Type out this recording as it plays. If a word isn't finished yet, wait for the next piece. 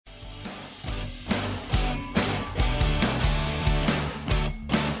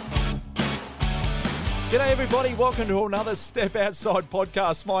G'day everybody, welcome to another Step Outside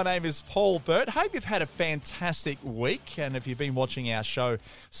podcast. My name is Paul Burt. Hope you've had a fantastic week, and if you've been watching our show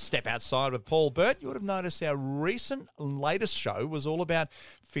Step Outside with Paul Burt, you would have noticed our latest show was all about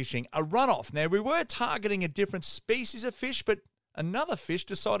fishing a runoff. Now, we were targeting a different species of fish, but another fish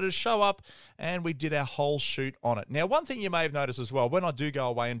decided to show up and we did our whole shoot on it. Now, one thing you may have noticed as well, when I do go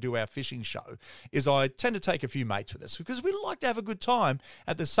away and do our fishing show, is I tend to take a few mates with us because we like to have a good time,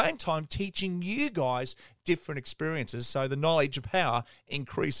 at the same time teaching you guys different experiences so the knowledge of power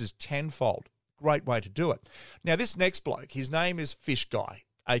increases tenfold. Great way to do it. Now, this next bloke, his name is Fish Guy,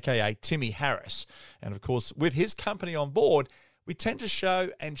 aka Timmy Harris. And of course, with his company on board, we tend to show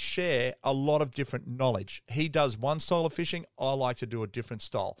and share a lot of different knowledge. He does one style of fishing. I like to do a different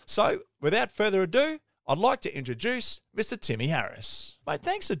style. So, without further ado, I'd like to introduce Mr. Timmy Harris. Mate,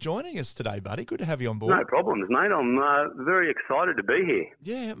 thanks for joining us today, buddy. Good to have you on board. No problems, mate. I'm very excited to be here.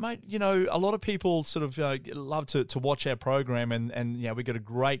 Yeah, mate, you know, a lot of people sort of love to watch our program, and yeah, we got a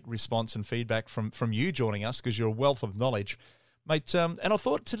great response and feedback from you joining us because you're a wealth of knowledge. Mate, and I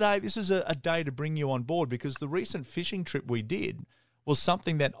thought today this is a day to bring you on board because the recent fishing trip we did was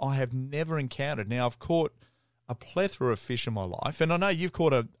something that I have never encountered. Now, I've caught a plethora of fish in my life, and I know you've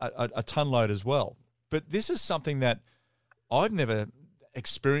caught a ton load as well. But this is something that I've never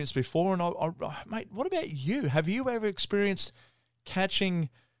experienced before. And, mate, what about you? Have you ever experienced catching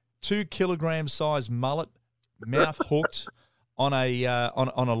 2 kilogram size mullet, mouth hooked on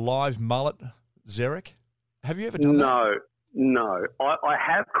a live mullet, Xeric? Have you ever done that? No. I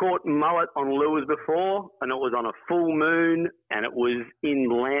have caught mullet on lures before, and it was on a full moon, and it was in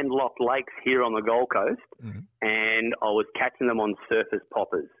landlocked lakes here on the Gold Coast, and I was catching them on surface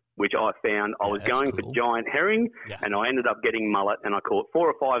poppers, which I found I was going for giant herring, and I ended up getting mullet, and I caught 4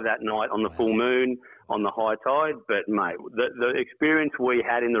 or 5 that night on the full moon, on the high tide. But, mate, the experience we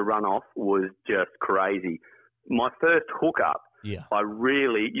had in the runoff was just crazy. My first hookup, you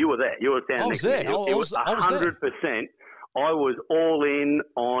were there. You were standing next to me. It was 100%. I was all in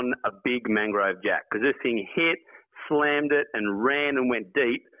on a big mangrove jack because this thing hit, slammed it, and ran and went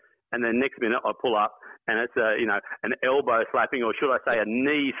deep. And then next minute I pull up and it's an elbow slapping, or should I say a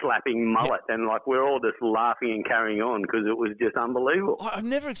knee slapping mullet. And like we're all just laughing and carrying on because it was just unbelievable. I've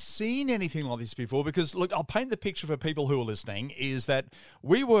never seen anything like this before because, look, I'll paint the picture for people who are listening, is that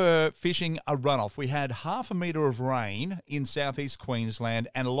we were fishing a runoff. We had 0.5 metre of rain in southeast Queensland,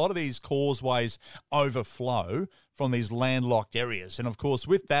 and a lot of these causeways overflow from these landlocked areas. And, of course,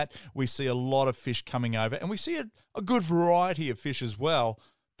 with that, we see a lot of fish coming over, and we see a good variety of fish as well.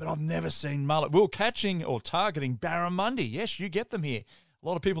 But I've never seen mullet. We were catching or targeting barramundi. Yes, you get them here. A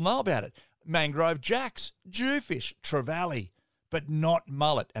lot of people know about it. Mangrove jacks, jewfish, trevally, but not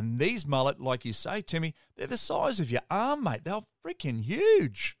mullet. And these mullet, like you say, Timmy, they're the size of your arm, mate. They're freaking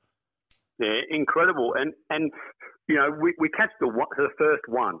huge. They're incredible. And you know, we catch the first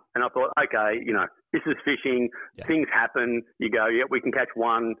one. And I thought, okay, you know, this is fishing. Yeah. Things happen. You go, yeah, we can catch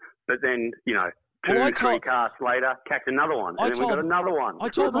one. But then, you know, 3 casts later, catch another one. And then we got another one. I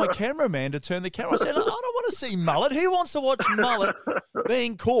told my cameraman to turn the camera. I said, I don't want to see mullet. Who wants to watch mullet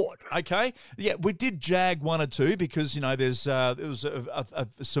being caught? Okay. Yeah, we did jag 1 or 2 because, you know, there was a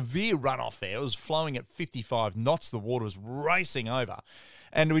severe runoff there. It was flowing at 55 knots. The water was racing over.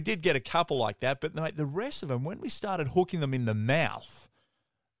 And we did get a couple like that. But, mate, the rest of them, when we started hooking them in the mouth,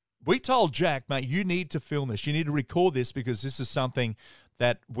 we told Jack, mate, you need to film this. You need to record this because this is something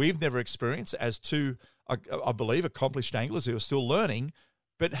that we've never experienced as two, I believe, accomplished anglers who are still learning,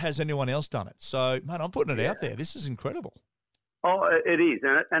 but has anyone else done it? So, mate, I'm putting it out there. This is incredible. Oh, it is.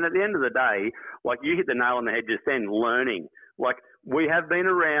 And at the end of the day, like you hit the nail on the head just then, learning. Like we have been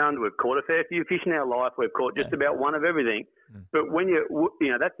around, we've caught a fair few fish in our life, we've caught just about one of everything. But when you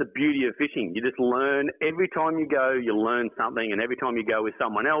know, that's the beauty of fishing. You just learn. Every time you go, you learn something. And every time you go with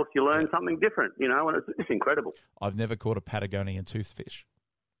someone else, you learn something different, you know, and it's incredible. I've never caught a Patagonian toothfish.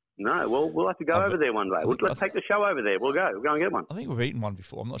 No, well, we'll have to go over there one day. Let's take the show over there. We'll go and get one. I think we've eaten one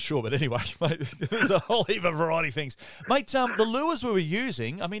before. I'm not sure. But anyway, mate, there's a whole heap of variety of things. Mate, the lures we were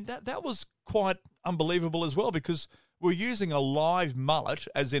using, I mean, that was quite unbelievable as well because we're using a live mullet,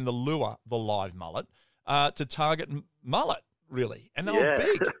 as in the lure, the live mullet, to target mullet, really. And they were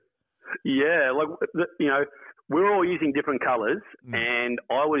big. Yeah, like, you know, we're all using different colours, and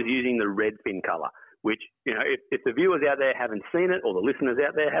I was using the red fin colour, which, you know, if the viewers out there haven't seen it or the listeners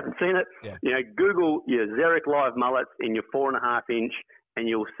out there haven't seen it, you know, Google your Xeric live mullets in your 4.5 inch and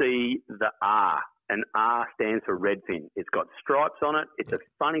you'll see the R. And R stands for redfin. It's got stripes on it. It's a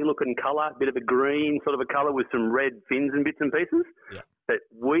funny looking colour, a bit of a green sort of a colour with some red fins and bits and pieces. Yeah. But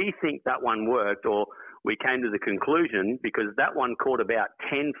we think that one worked, or we came to the conclusion, because that one caught about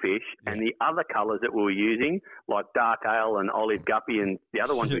 10 fish, and the other colours that we were using, like dark ale and olive guppy and the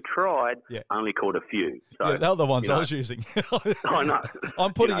other ones we tried, only caught a few. So, they're the ones I was using. I know.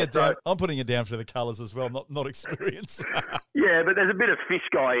 I'm putting it down. I'm putting it down for the colours as well, not experience. Yeah, but there's a bit of fish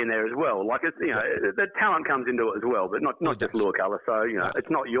guy in there as well. Like, it's, the talent comes into it as well, but not just lure colour. So, it's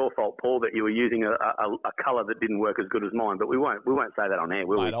not your fault, Paul, that you were using a colour that didn't work as good as mine. But we won't say that on air,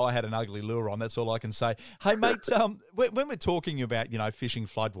 will we? I had an ugly lure on. That's all I can say. Hey, mate, when we're talking about, fishing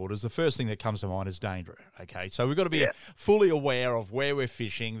floodwaters, the first thing that comes to mind is danger. Okay, so we've got to be fully aware of where we're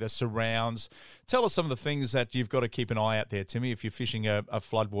fishing, the surrounds. Tell us some of the things that you've got to keep an eye out there, Timmy, if you're fishing a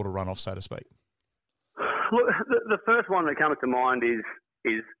floodwater runoff, so to speak. Look, the first one that comes to mind is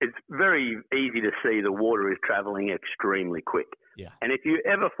it's very easy to see the water is travelling extremely quick. Yeah. And if you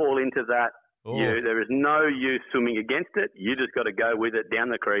ever fall into that, there is no use swimming against it. You just got to go with it down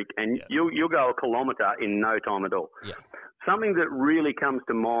the creek, and you'll go a kilometre in no time at all. Yeah. Something that really comes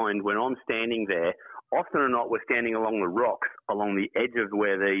to mind when I'm standing there, often or not, we're standing along the rocks, along the edge of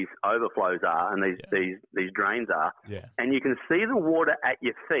where these overflows are and these drains are, and you can see the water at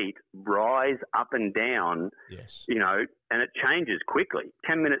your feet rise up and down. Yes. And it changes quickly.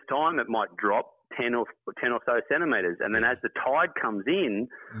 10 minutes time, it might drop 10 or so centimetres. And then as the tide comes in,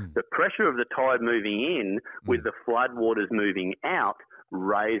 the pressure of the tide moving in with the flood waters moving out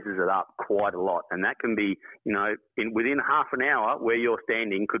raises it up quite a lot. And that can be, within half an hour where you're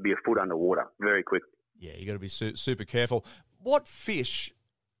standing could be a foot underwater very quickly. Yeah, you got to be super careful. What fish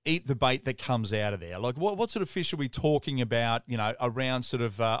eat the bait that comes out of there? Like what sort of fish are we talking about, around sort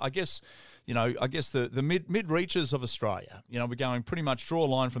of, I guess the mid reaches of Australia? We're going pretty much draw a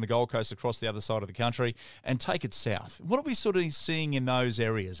line from the Gold Coast across the other side of the country and take it south. What are we sort of seeing in those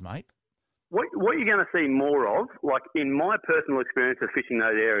areas, mate? What you're going to see more of, like in my personal experience of fishing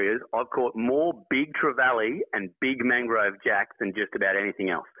those areas, I've caught more big trevally and big mangrove jacks than just about anything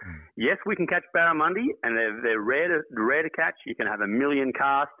else. Yes, we can catch barramundi, and they're rare to catch. You can have a million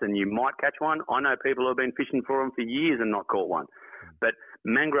casts and you might catch one. I know people who have been fishing for them for years and not caught one. But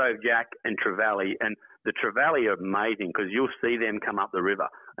mangrove jack and trevally, and the trevally are amazing because you'll see them come up the river,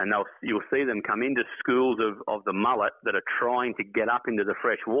 and you'll see them come into schools of the mullet that are trying to get up into the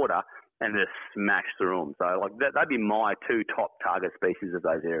fresh water, and just smash through them. So that'd be my two top target species of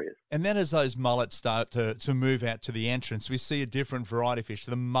those areas. And then as those mullets start to move out to the entrance, we see a different variety of fish,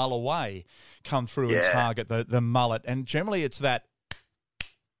 the mulloway, come through and target the mullet. And generally it's that,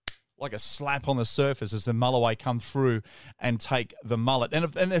 like a slap on the surface as the mulloway come through and take the mullet.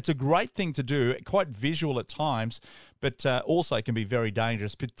 And it's a great thing to do, quite visual at times, but also can be very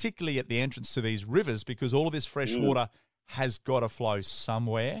dangerous, particularly at the entrance to these rivers, because all of this fresh water has got to flow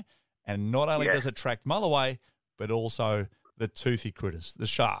somewhere. And not only does it attract mulloway, but also the toothy critters, the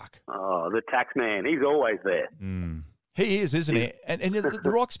shark. Oh, the tax man. He's always there. He is, isn't he? And the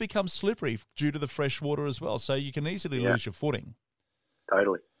rocks become slippery due to the fresh water as well, so you can easily lose your footing.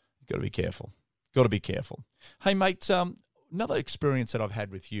 Totally. You've got to be careful. Got to be careful. Hey, mate, another experience that I've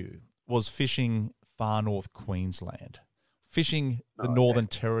had with you was fishing far north Queensland, fishing the Northern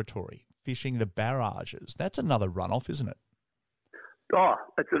Territory, fishing the barrages. That's another runoff, isn't it? Oh,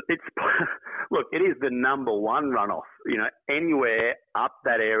 it's look, it is the number one runoff. Anywhere up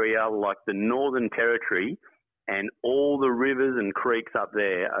that area, like the Northern Territory, and all the rivers and creeks up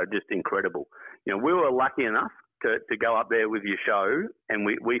there are just incredible. We were lucky enough to go up there with your show, and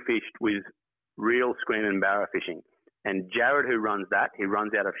we fished with real screaming barra fishing. And Jared, who runs that, he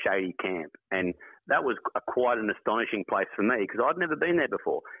runs out of Shady Camp, and that was quite an astonishing place for me because I'd never been there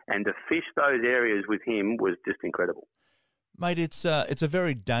before, and to fish those areas with him was just incredible. Mate, it's a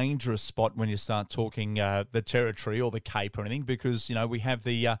very dangerous spot when you start talking the Territory or the Cape or anything, because we have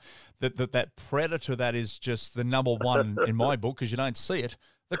that predator that is just the number one in my book, because you don't see it,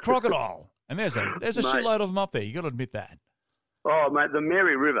 the crocodile, and there's a shitload of them up there. You got to admit that. Oh, mate, the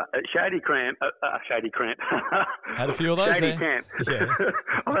Mary River at Shady Camp. Had a few of those Shady there. Camp. Yeah.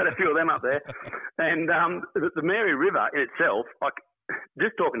 I've had a few of them up there, and the Mary River in itself, like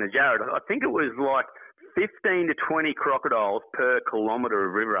just talking to Jared, I think it was like 15 to 20 crocodiles per kilometre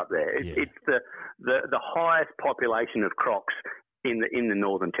of river up there. It's the highest population of crocs in the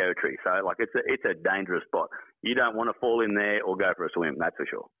Northern Territory. So, like, it's a dangerous spot. You don't want to fall in there or go for a swim, that's for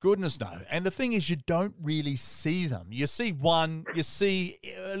sure. Goodness no. And the thing is, you don't really see them. You see one, you see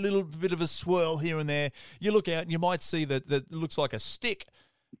a little bit of a swirl here and there. You look out and you might see that looks like a stick,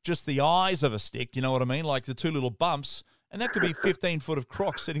 just the eyes of a stick, you know what I mean? Like the two little bumps. And that could be 15 foot of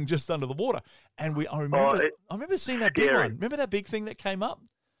crocs sitting just under the water. And I remember seeing that big one. Remember that big thing that came up?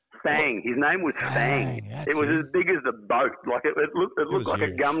 Fang. His name was Fang. It was as big as the boat. Like it looked like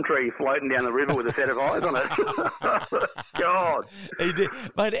huge. a gum tree floating down the river with a set of eyes on it. God. He did,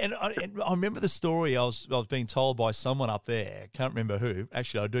 mate. And I remember the story. I was being told by someone up there. Can't remember who.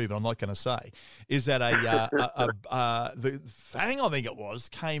 Actually, I do, but I'm not going to say. Is that the Fang, I think it was,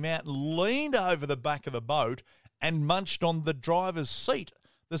 came out and leaned over the back of the boat and munched on the driver's seat.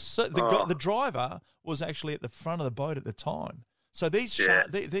 The driver was actually at the front of the boat at the time. So these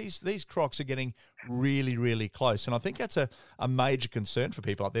crocs are getting really, really close, and I think that's a major concern for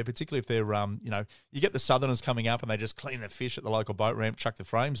people up there, particularly if they're you get the Southerners coming up and they just clean the fish at the local boat ramp, chuck the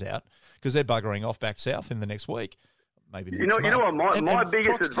frames out because they're buggering off back south in the next week, maybe. You know what? My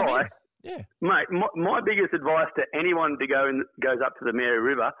biggest advice. Yeah, mate. My biggest advice to anyone that goes up to the Mary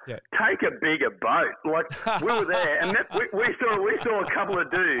River: take a bigger boat. Like we were there, and we saw a couple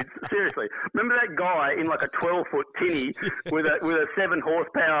of dudes. Seriously, remember that guy in like a 12-foot tinny with a 7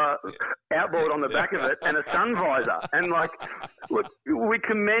 horsepower outboard on the back of it and a sun visor. And like, look, we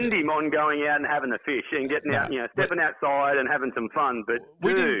commend him on going out and having a fish and getting out, stepping outside and having some fun. But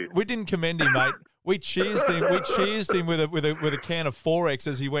we didn't commend him, mate. We cheersed him with a can of 4X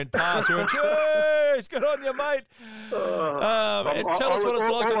as he went past. We went, "Cheers, good on you, mate." And tell us what it's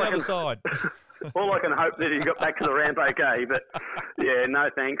like on the other side. All I can hope that he got back to the ramp okay, but yeah,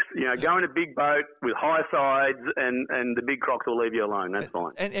 no thanks. Go in a big boat with high sides, and the big crocs will leave you alone. That's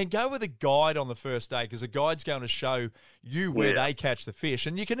fine. And go with a guide on the first day, because the guide's going to show you where they catch the fish,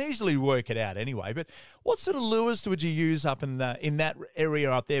 and you can easily work it out anyway. But what sort of lures would you use up in that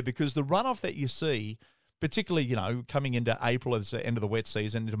area up there? Because the runoff that you see, particularly coming into April as the end of the wet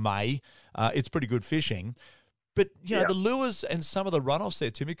season into May, it's pretty good fishing. But, the lures and some of the runoffs there,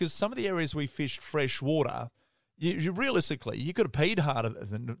 Timmy, because some of the areas we fished fresh water, you realistically, you could have peed harder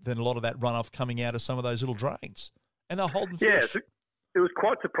than a lot of that runoff coming out of some of those little drains. And they're holding fish. It was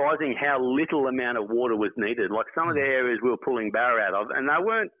quite surprising how little amount of water was needed. Like some of the areas we were pulling barra out of, and they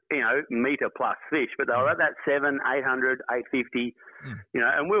weren't, metre plus fish, but they were at that 700, 800, 850,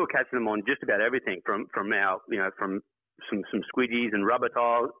 and we were catching them on just about everything from our, from some squidgies and rubber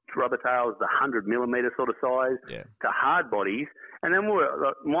tails, the 100 millimetre sort of size, to hard bodies. And then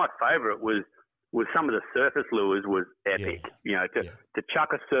my favourite was some of the surface lures was epic. To chuck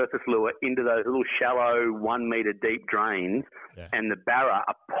a surface lure into those little shallow 1 metre deep drains, and the barra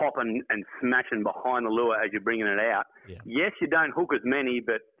are popping and smashing behind the lure as you're bringing it out. Yes, you don't hook as many,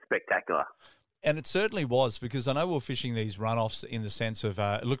 but spectacular. And it certainly was, because I know we were fishing these runoffs in the sense of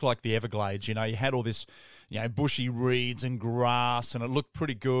it looked like the Everglades. You had all this, bushy reeds and grass, and it looked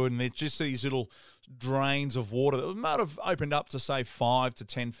pretty good. And it's just these little drains of water that might have opened up to, say, 5 to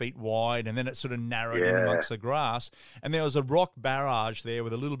 10 feet wide, and then it sort of narrowed in amongst the grass. And there was a rock barrage there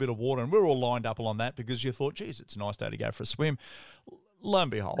with a little bit of water, and we were all lined up along that because you thought, geez, it's a nice day to go for a swim. Lo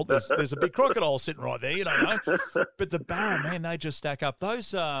and behold, there's a big crocodile sitting right there, you don't know. But the barra, man, they just stack up.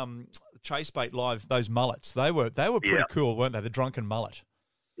 Those chase bait live, those mullets, they were pretty cool, weren't they? The drunken mullet.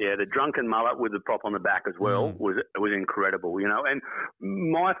 Yeah, the drunken mullet with the prop on the back as well was incredible, And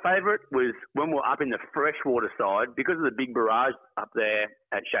my favourite was when we were up in the freshwater side, because of the big barrage up there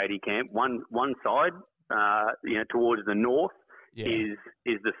at Shady Camp. One side, towards the north, is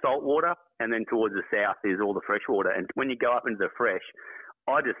the salt water, and then towards the south is all the fresh water. And when you go up into the fresh,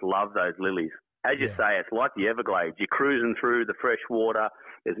 I just love those lilies. As you say, it's like the Everglades. You're cruising through the fresh water.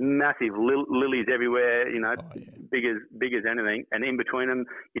 There's massive lilies everywhere, big as anything. And in between them,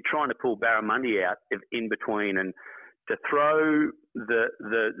 you're trying to pull barramundi out in between. And to throw the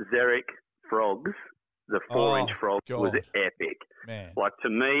Xeric frogs, the 4-inch frog, was epic. Man. Like, to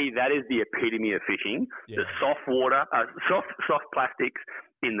me, that is the epitome of fishing. The soft water, soft plastics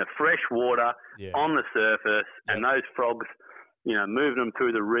in the fresh water on the surface, and those frogs, moving them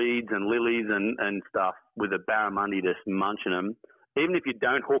through the reeds and lilies and stuff with a barramundi just munching them. Even if you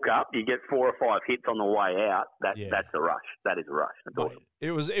don't hook up, you get 4 or 5 hits on the way out. That's a rush. That is a rush. That's awesome.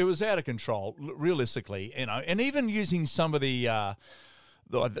 It was out of control, realistically, and even using some of the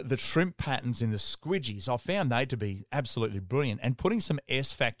shrimp patterns in the squidgies, I found they to be absolutely brilliant. And putting some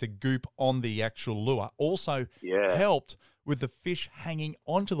S-Factor goop on the actual lure also helped with the fish hanging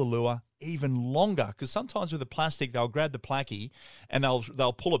onto the lure even longer. Because sometimes with the plastic, they'll grab the placky and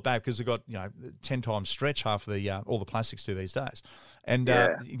they'll pull it back because they've got 10 times stretch, half of the all the plastics do these days. And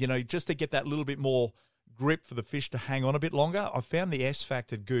just to get that little bit more grip for the fish to hang on a bit longer, I found the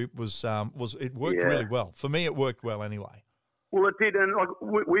S-Factor goop was it worked really well. For me, it worked well anyway. Well, it did, and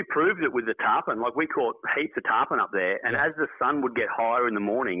we proved it with the tarpon. We caught heaps of tarpon up there, and as the sun would get higher in the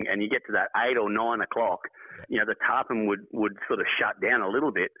morning, and you get to that 8 or 9 o'clock, the tarpon would sort of shut down a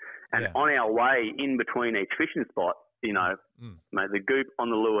little bit. And on our way in between each fishing spot, mate, the goop on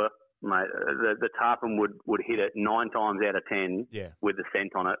the lure, mate, the tarpon would hit it 9 times out of 10 with the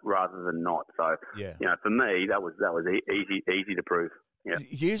scent on it rather than not. So, for me, that was easy to prove. Yeah.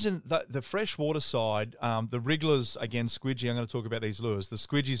 Using the freshwater side, the wrigglers, again, squidgy, I'm going to talk about these lures. The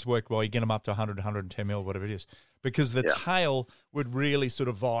squidgies work well. You get them up to 100, 110 mil, whatever it is, because the tail would really sort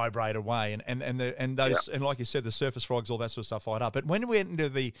of vibrate away. And those, and like you said, the surface frogs, all that sort of stuff fired up. But when we went into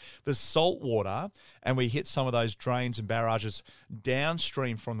the salt water and we hit some of those drains and barrages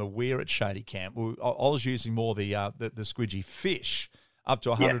downstream from the weir at Shady Camp, I was using more the squidgy fish up to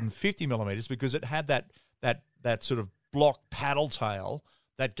 150 millimetres because it had that sort of block paddle tail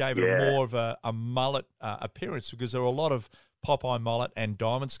that gave it more of a mullet appearance, because there were a lot of Popeye mullet and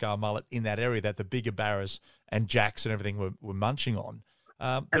diamond scale mullet in that area that the bigger barras and jacks and everything were munching on.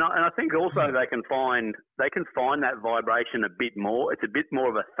 And I think also they can find that vibration a bit more. It's a bit more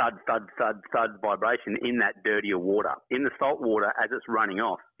of a thud, thud, thud, thud vibration in that dirtier water. In the salt water, as it's running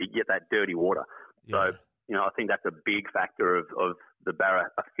off, you get that dirty water. So, I think that's a big factor of the barra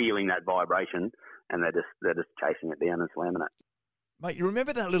feeling that vibration, and they're just chasing it down and slamming it. Mate, you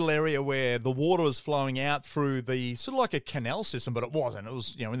remember that little area where the water was flowing out through the sort of like a canal system, but it wasn't. It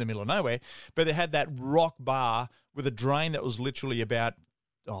was, in the middle of nowhere. But they had that rock bar with a drain that was literally about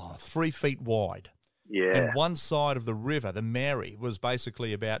 3 feet wide. Yeah. And one side of the river, the Mary, was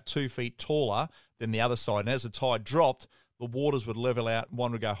basically about 2 feet taller than the other side. And as the tide dropped, the waters would level out.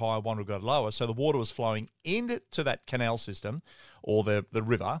 One would go higher, one would go lower. So the water was flowing into that canal system or the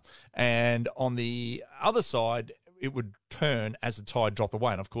river. And on the other side, it would turn as the tide dropped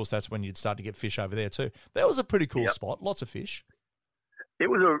away. And, of course, that's when you'd start to get fish over there too. That was a pretty cool spot. Lots of fish. It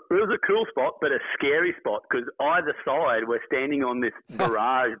was a cool spot, but a scary spot, because either side we're standing on this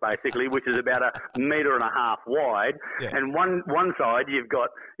barrage basically, which is about 1.5 meters wide, and one side you've got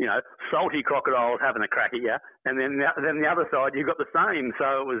salty crocodiles having a crack at you, and then the other side you've got the same.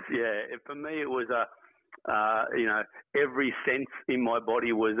 So it was for me it was every sense in my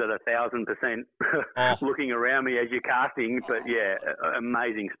body was at 1,000% looking around me as you're casting. But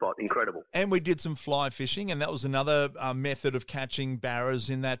amazing spot, incredible. And we did some fly fishing, and that was another method of catching barras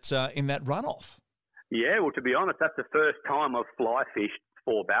in that runoff. Yeah, well, to be honest, that's the first time I've fly fished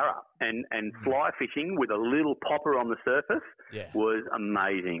for barra, and fly fishing with a little popper on the surface was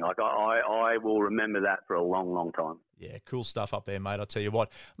amazing. Like I will remember that for a long, long time. Yeah, cool stuff up there, mate. I'll tell you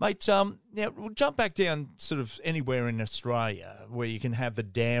what. Mate, now we'll jump back down sort of anywhere in Australia where you can have the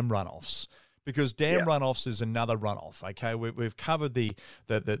dam runoffs, because dam runoffs is another runoff, okay? We've covered the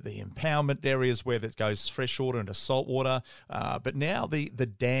impoundment areas where that goes freshwater into saltwater, but now the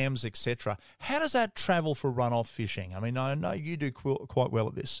dams, etc. How does that travel for runoff fishing? I mean, I know you do quite well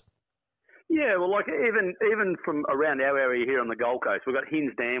at this. Yeah, well, like even from around our area here on the Gold Coast, we've got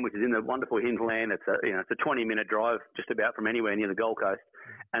Hinds Dam, which is in the wonderful Hinds land. It's a 20-minute drive just about from anywhere near the Gold Coast,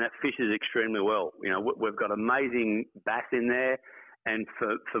 and it fishes extremely well. We've got amazing bass in there, and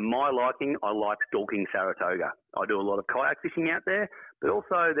for my liking, I like stalking Saratoga. I do a lot of kayak fishing out there, but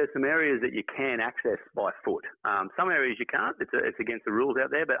also there's some areas that you can access by foot. Some areas you can't. It's against the rules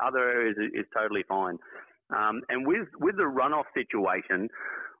out there, but other areas is totally fine. And with the runoff situation,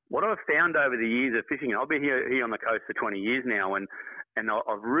 what I've found over the years of fishing, I've been here on the coast for 20 years now, and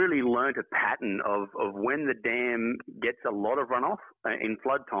I've really learnt a pattern of when the dam gets a lot of runoff in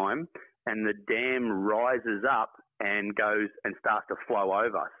flood time, and the dam rises up and goes and starts to flow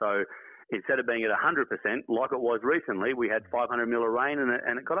over. So instead of being at 100%, like it was recently, we had 500 mil of rain,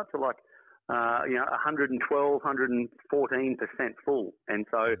 and it got up to like 112, 114% full. And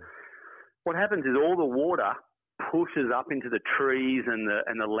so what happens is all the water pushes up into the trees and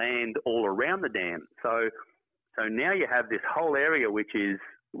the land all around the dam. So now you have this whole area which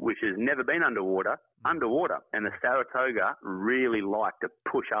has never been underwater, and the Saratoga really like to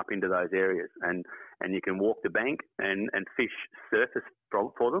push up into those areas, and you can walk the bank and fish surface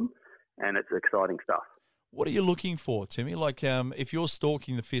for them, and it's exciting stuff. What are you looking for, Timmy? Like if you're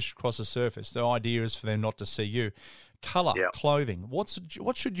stalking the fish across the surface, the idea is for them not to see you. Colour, clothing, what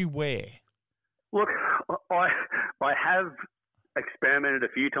should you wear? Look, I have experimented a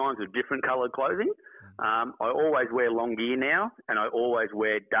few times with different coloured clothing. I always wear long gear now, and I always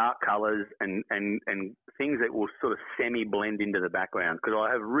wear dark colours and things that will sort of semi-blend into the background, because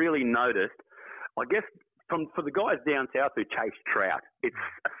I have really noticed, I guess, for the guys down south who chase trout, it's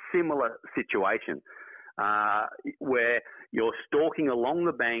a similar situation where you're stalking along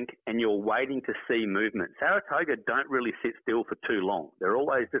the bank and you're waiting to see movement. Saratoga don't really sit still for too long. They're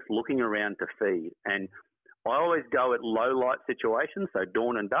always just looking around to feed, and I always go at low light situations, so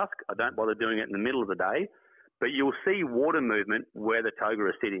dawn and dusk. I don't bother doing it in the middle of the day, but you'll see water movement where the toga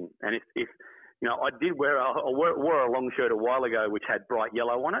are sitting. And if You know, I did wear wore a long shirt a while ago which had bright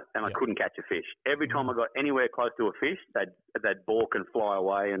yellow on it, and I couldn't catch a fish. Every time I got anywhere close to a fish, they'd balk and fly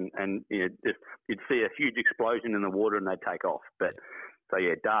away, and you know, you'd see a huge explosion in the water and they'd take off. But so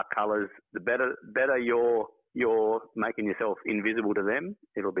yeah, dark colours. The better you're making yourself invisible to them,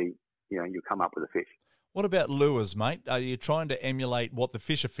 it'll be, you know, you come up with a fish. What about lures, mate? Are you trying to emulate what the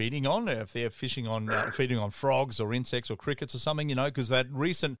fish are feeding on? If they're feeding on frogs or insects or crickets or something, you know, because that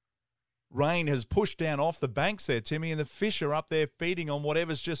recent rain has pushed down off the banks there, Timmy, and the fish are up there feeding on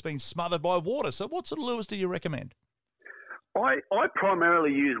whatever's just been smothered by water. So what sort of lures do you recommend? I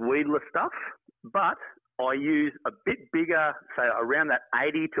primarily use weedless stuff, but I use a bit bigger, say around that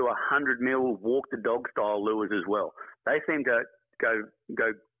 80 to 100 mil walk the dog style lures as well. They seem to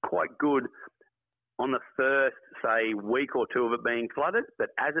go quite good on the first, say, week or two of it being flooded, but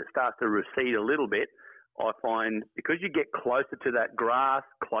as it starts to recede a little bit, I find because you get closer to that grass,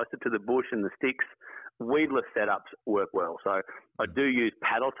 closer to the bush and the sticks, weedless setups work well. So I do use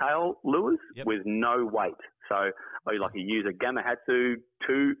paddle tail lures with no weight. So I use a Gamakatsu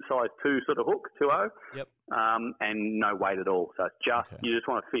size 2 sort of hook, 2.0, and no weight at all. So it's just you just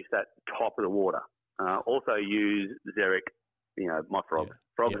want to fish that top of the water. Also use Xeric, you know, my frogs.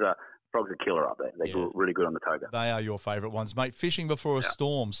 Frogs are killer up there. They're really good on the toga. They are your favourite ones, mate. Fishing before a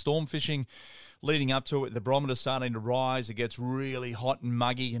storm. Storm fishing leading up to it. The barometer's starting to rise. It gets really hot and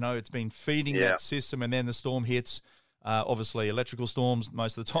muggy. You know, it's been feeding that system, and then the storm hits. Obviously, electrical storms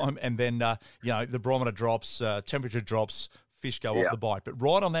most of the time. And then, you know, the barometer drops, temperature drops, fish go off the bite. But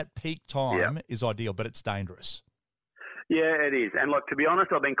right on that peak time is ideal, but it's dangerous. Yeah, it is. And look, to be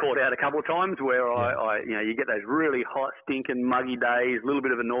honest, I've been caught out a couple of times where I you know, you get those really hot, stinking, muggy days, a little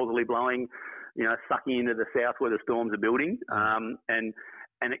bit of a northerly blowing, you know, sucking into the south where the storms are building.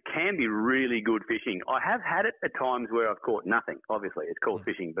 And it can be really good fishing. I have had it at times where I've caught nothing. Obviously, it's called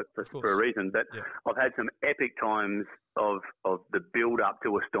fishing, but for a reason. But I've had some epic times of the build up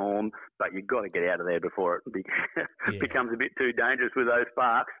to a storm, but you've got to get out of there before it becomes a bit too dangerous with those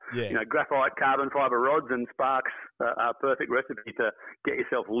sparks. Yeah. You know, graphite, carbon fibre rods and sparks are a perfect recipe to get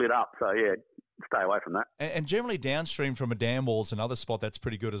yourself lit up. So, yeah, stay away from that. And generally downstream from a dam wall is another spot that's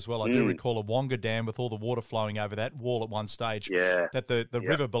pretty good as well. I do recall a Wonga Dam with all the water flowing over that wall at one stage. Yeah. That the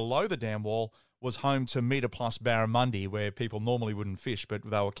river below the dam wall was home to Meter Plus barramundi, where people normally wouldn't fish, but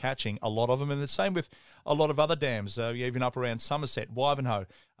they were catching a lot of them. And the same with a lot of other dams, even up around Somerset, Wivenhoe.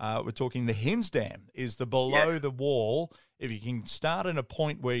 We're talking the Hinds Dam is the below the wall. If you can start in a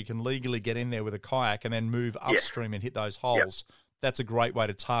point where you can legally get in there with a kayak and then move upstream and hit those holes, that's a great way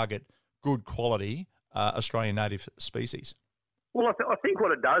to target good quality Australian native species. Well, I think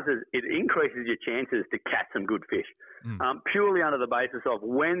what it does is it increases your chances to catch some good fish, purely under the basis of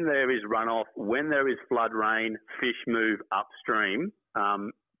when there is runoff, when there is flood rain, fish move upstream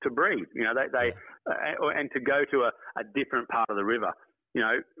to breed. You know, and to go to a different part of the river. You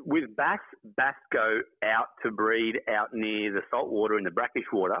know, with bass go out to breed out near the saltwater and the brackish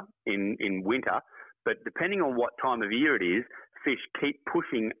water in winter, but depending on what time of year it is, fish keep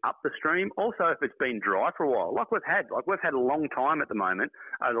pushing up the stream. Also, if it's been dry for a while, like we've had a long time at the moment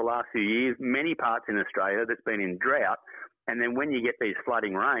over the last few years, many parts in Australia that's been in drought. And then when you get these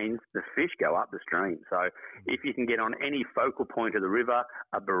flooding rains, the fish go up the stream. So if you can get on any focal point of the river,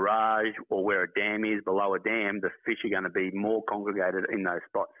 a barrage or where a dam is below a dam, the fish are going to be more congregated in those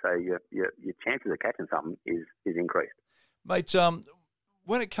spots. So your chances of catching something is increased. Mate,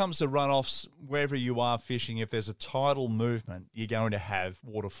 when it comes to runoffs, wherever you are fishing, if there's a tidal movement, you're going to have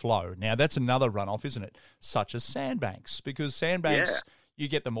water flow. Now, that's another runoff, isn't it? Such as sandbanks, because sandbanks, you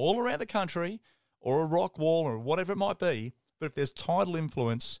get them all around the country, or a rock wall, or whatever it might be. But if there's tidal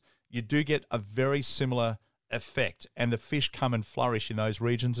influence, you do get a very similar effect, and the fish come and flourish in those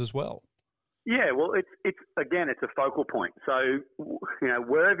regions as well. Yeah, well, it's a focal point. So, you know,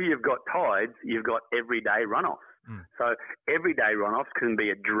 wherever you've got tides, you've got everyday runoff. So everyday runoffs can be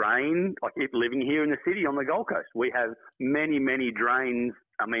a drain, like living here in the city on the Gold Coast. We have many, many drains,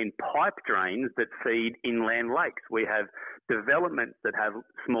 pipe drains that feed inland lakes. We have developments that have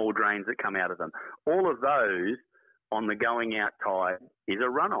small drains that come out of them. All of those on the going out tide is a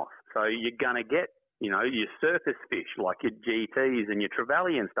runoff. So you're going to get, you know, your surface fish like your GTs and your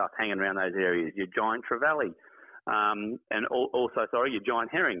trevally and stuff hanging around those areas, your giant trevally, and also your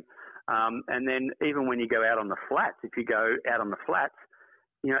giant herring. And then even when you go out on the flats, if you go out on the flats,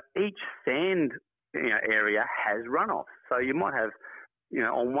 you know, each sand area has runoff. So you might have, you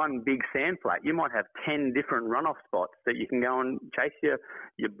know, on one big sand flat, you might have 10 different runoff spots that you can go and chase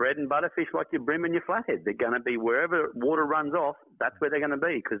your bread and butter fish like your brim and your flathead. They're going to be wherever water runs off, that's where they're going to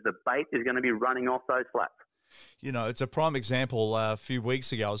be because the bait is going to be running off those flats. it's a prime example. A few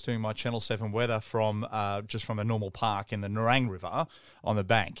weeks ago, I was doing my Channel 7 weather from just from a normal park in the Nerang River on the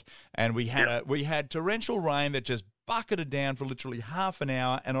bank. And we had torrential rain that just bucketed down for literally half an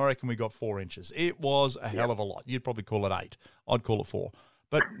hour, and I reckon we got 4 inches. It was a hell of a lot. You'd probably call it 8. I'd call it 4.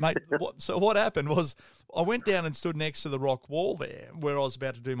 But, mate, so what happened was I went down and stood next to the rock wall there where I was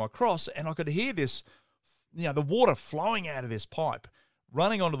about to do my cross, and I could hear this, the water flowing out of this pipe,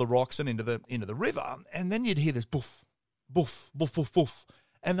 running onto the rocks and into the river, and then you'd hear this boof, boof, boof, boof, boof.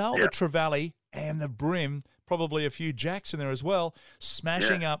 And they were the trevally and the brim, probably a few jacks in there as well,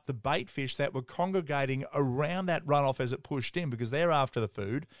 smashing up the bait fish that were congregating around that runoff as it pushed in, because they're after the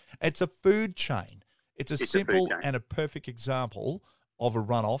food. It's a food chain. It's a simple and a perfect example of a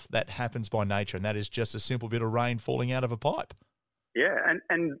runoff that happens by nature, and that is just a simple bit of rain falling out of a pipe. Yeah,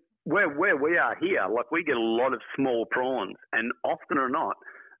 and where we are here, like, we get a lot of small prawns, and often or not,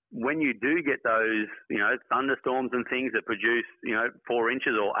 when you do get those, thunderstorms and things that produce, 4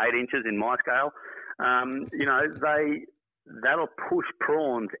 inches or 8 inches in my scale, that'll push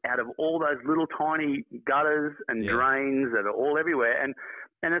prawns out of all those little tiny gutters and drains that are all everywhere.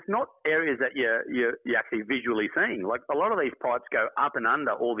 And it's not areas that you're actually visually seeing. Like, a lot of these pipes go up and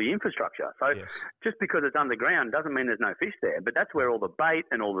under all the infrastructure. So just because it's underground doesn't mean there's no fish there. But that's where all the bait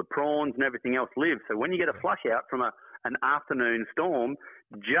and all the prawns and everything else live. So when you get a flush out from an afternoon storm,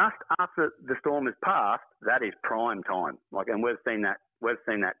 just after the storm has passed, that is prime time. And we've seen that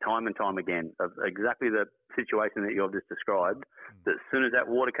time and time again, of exactly the situation that you've just described. That as soon as that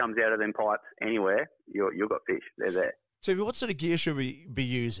water comes out of them pipes anywhere, you've got fish. They're there. So what sort of gear should we be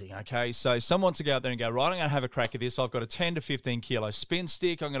using? Okay, so someone wants to go out there and go, right, I'm going to have a crack at this. I've got a 10 to 15 kilo spin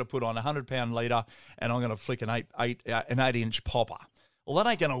stick. I'm going to put on a 100-pound leader, and I'm going to flick an 8-inch popper. Well, that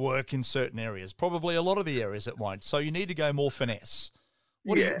ain't going to work in certain areas. Probably a lot of the areas it won't. So you need to go more finesse.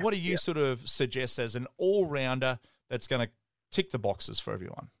 What do you sort of suggest as an all-rounder that's going to tick the boxes for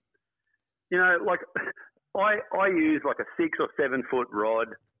everyone? I use like a 6 or 7 foot rod.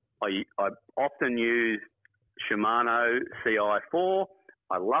 I often use Shimano CI4.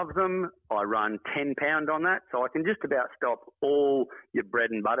 I love them. I run 10 pound on that, so I can just about stop all your bread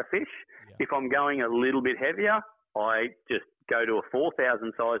and butter fish. Yeah. If I'm going a little bit heavier, I just go to a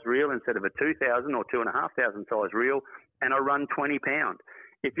 4,000 size reel instead of a 2,000 or 2,500 size reel, and I run 20 pound.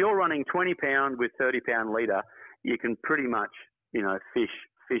 If you're running 20 pound with 30 pound leader, you can pretty much,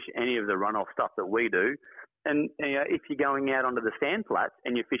 fish any of the runoff stuff that we do. And if you're going out onto the sand flats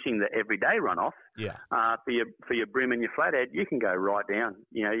and you're fishing the everyday runoff, for your brim and your flathead, you can go right down.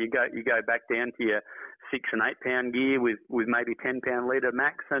 You go back down to your 6 and 8 pound gear with maybe 10 pound leader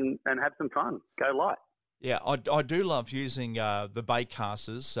max and have some fun. Go light. Yeah, I do love using the bait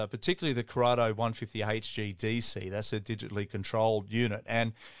casters, particularly the Corrado 150 HG DC. That's a digitally controlled unit,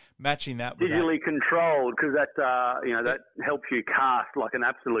 and matching that with digitally controlled, because that helps you cast like an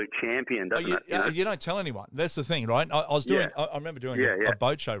absolute champion, doesn't it? You don't tell anyone. That's the thing, right? I was doing. I remember doing a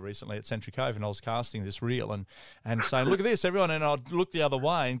boat show recently at Century Cove, and I was casting this reel and saying, "Look at this, everyone!" And I'd look the other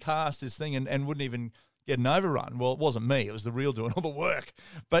way and cast this thing and wouldn't even get an overrun. Well, it wasn't me; it was the reel doing all the work.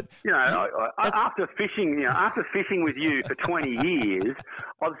 But after fishing with you for 20 years,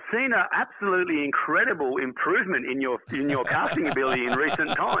 I've seen an absolutely incredible improvement in your casting ability in recent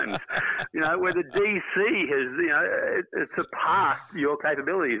times. Where the DC has surpassed your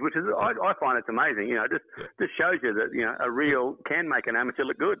capabilities, which is I find it's amazing. Just shows you that a reel can make an amateur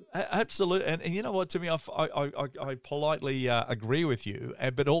look good. Absolutely, and you know what, Timmy, I politely agree with you,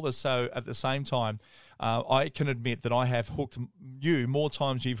 but also at the same time, I can admit that I have hooked you more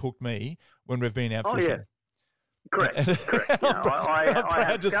times you've hooked me when we've been out fishing. Yeah. Correct. I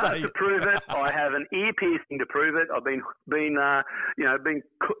have scars to prove it. I have an ear piercing to prove it. I've been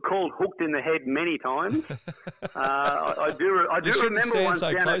called hooked in the head many times. I do remember once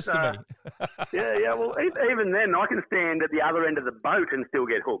so down close at, to me. Yeah. Well, even then, I can stand at the other end of the boat and still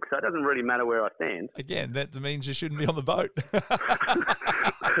get hooked. So it doesn't really matter where I stand. Again, that means you shouldn't be on the boat.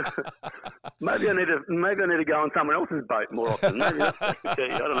 Maybe I need to go on someone else's boat more often. Maybe that's the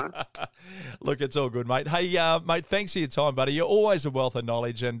key. I don't know. Look, it's all good, mate. Hey, mate, thanks for your time, buddy. You're always a wealth of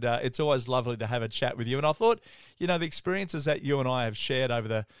knowledge, and it's always lovely to have a chat with you. And I thought, the experiences that you and I have shared over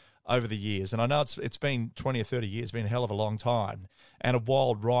the years, and I know it's been 20 or 30 years, been a hell of a long time, and a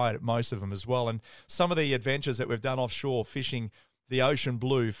wild ride at most of them as well. And some of the adventures that we've done offshore, fishing the ocean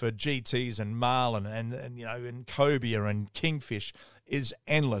blue for GTs and marlin and cobia and kingfish, is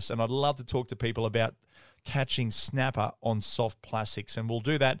endless. And I'd love to talk to people about catching snapper on soft plastics, and we'll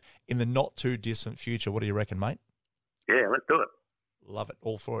do that in the not too distant future. What do you reckon, mate? Yeah, let's do it. Love it.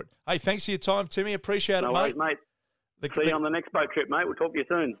 All for it. Hey, thanks for your time, Timmy. Appreciate it, mate. No worries, mate. See you on the next boat trip, mate. We'll talk to you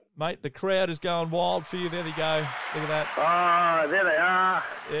soon. Mate, the crowd is going wild for you. There they go. Look at that. Oh, there they are.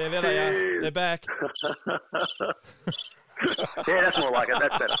 Yeah, there they are. They're back. Yeah, that's more like it.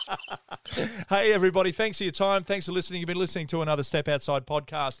 That's better. Hey, everybody. Thanks for your time. Thanks for listening. You've been listening to another Step Outside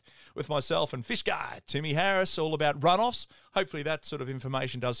podcast with myself and Fish Guy, Timmy Harris, all about runoffs. Hopefully that sort of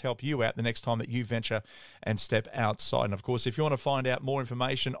information does help you out the next time that you venture and step outside. And, of course, if you want to find out more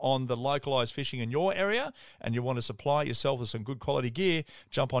information on the localised fishing in your area and you want to supply yourself with some good quality gear,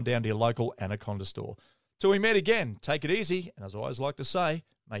 jump on down to your local Anaconda store. Till we meet again, take it easy. And as I always like to say,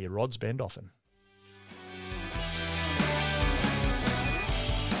 may your rods bend often.